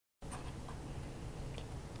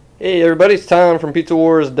Hey everybody, it's Tom from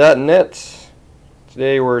PizzaWars.net.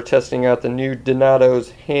 Today we're testing out the new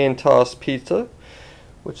Donato's hand tossed pizza,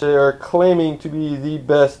 which they are claiming to be the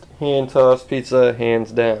best hand tossed pizza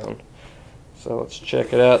hands down. So let's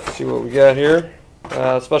check it out, see what we got here.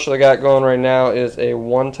 Special I got going right now is a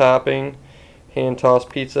one topping hand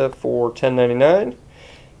tossed pizza for $10.99,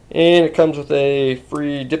 and it comes with a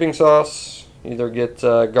free dipping sauce. Either get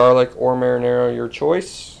garlic or marinara, your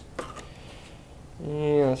choice.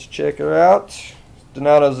 Yeah, let's check it out.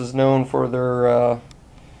 Donato's is known for their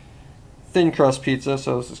thin crust pizza,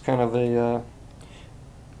 so this is kind of a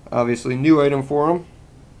obviously new item for them,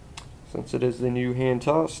 since it is the new hand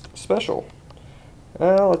tossed special.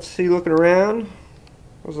 Let's see, looking around,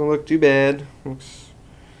 doesn't look too bad. Looks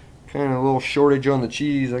kind of a little shortage on the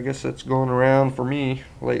cheese. I guess that's going around for me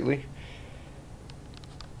lately.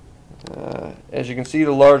 As you can see,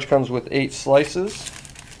 the large comes with 8 slices.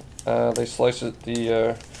 They slice it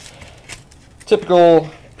the typical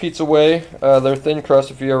pizza way. Their thin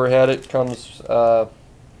crust, if you ever had it, comes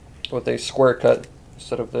with a square cut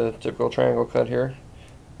instead of the typical triangle cut here.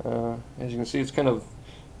 As you can see, it's kind of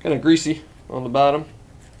greasy on the bottom.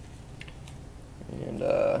 And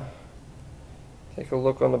take a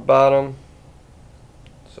look on the bottom.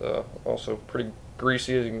 It's also pretty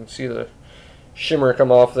greasy. As you can see, the shimmer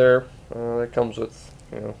come off there. That comes with,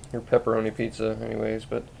 you know, your pepperoni pizza anyways.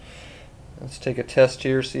 But let's take a test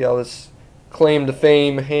here, see how this claim to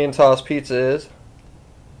fame hand tossed pizza is.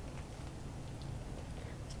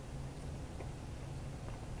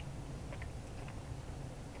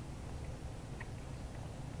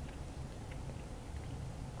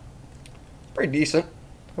 Pretty decent.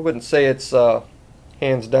 I wouldn't say it's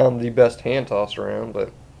hands down the best hand tossed around,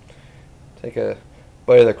 but take a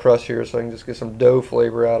bite of the crust here so I can just get some dough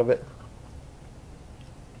flavor out of it.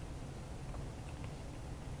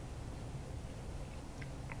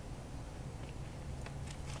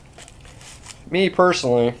 Me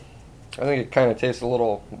personally, I think it kind of tastes a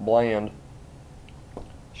little bland.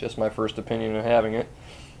 It's just my first opinion of having it.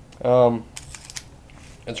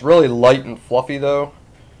 It's really light and fluffy though.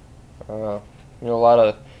 You know, a lot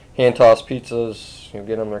of hand-tossed pizzas, you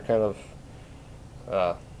get them, they're kind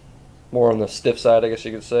of more on the stiff side, I guess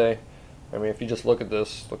you could say. I mean, if you just look at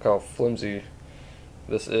this, look how flimsy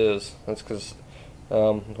this is. That's because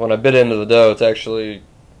when I bit into the dough, it's actually,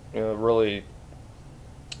 you know, really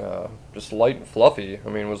just light and fluffy. I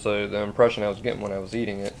mean, was the impression I was getting when I was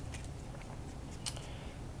eating it.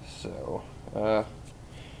 So,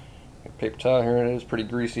 paper towel here, it is pretty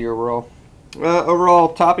greasy overall.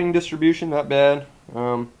 Overall topping distribution, not bad.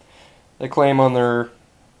 They claim on their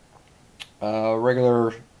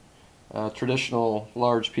regular traditional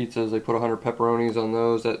large pizzas, they put 100 pepperonis on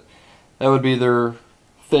those. That would be their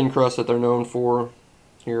thin crust that they're known for.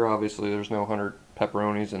 Here, obviously, there's no 100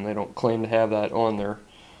 pepperonis, and they don't claim to have that on their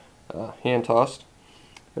hand tossed.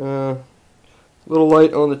 A little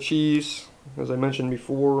light on the cheese, as I mentioned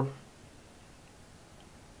before.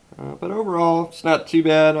 But overall, it's not too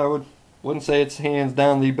bad. I wouldn't say it's hands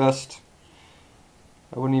down the best.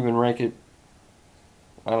 I wouldn't even rank it,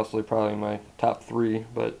 honestly, probably my top 3,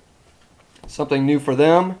 but something new for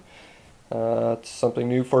them. It's something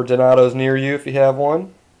new for Donato's near you if you have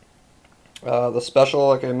one. The special,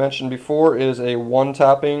 like I mentioned before, is a one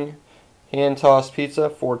topping hand tossed pizza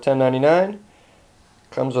for $10.99.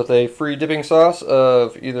 Comes with a free dipping sauce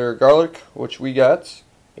of either garlic, which we got,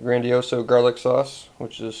 the Grandioso garlic sauce,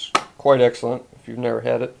 which is quite excellent if you've never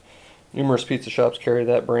had it. Numerous pizza shops carry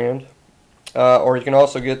that brand. Or you can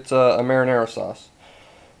also get a marinara sauce.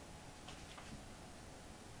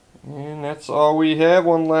 And that's all we have.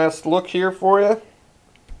 One last look here for you.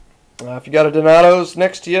 If you got a Donato's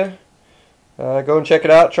next to you, go and check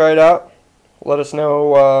it out, try it out. Let us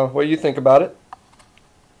know what you think about it.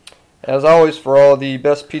 As always, for all the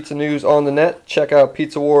best pizza news on the net, check out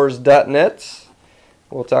PizzaWars.net.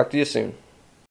 We'll talk to you soon.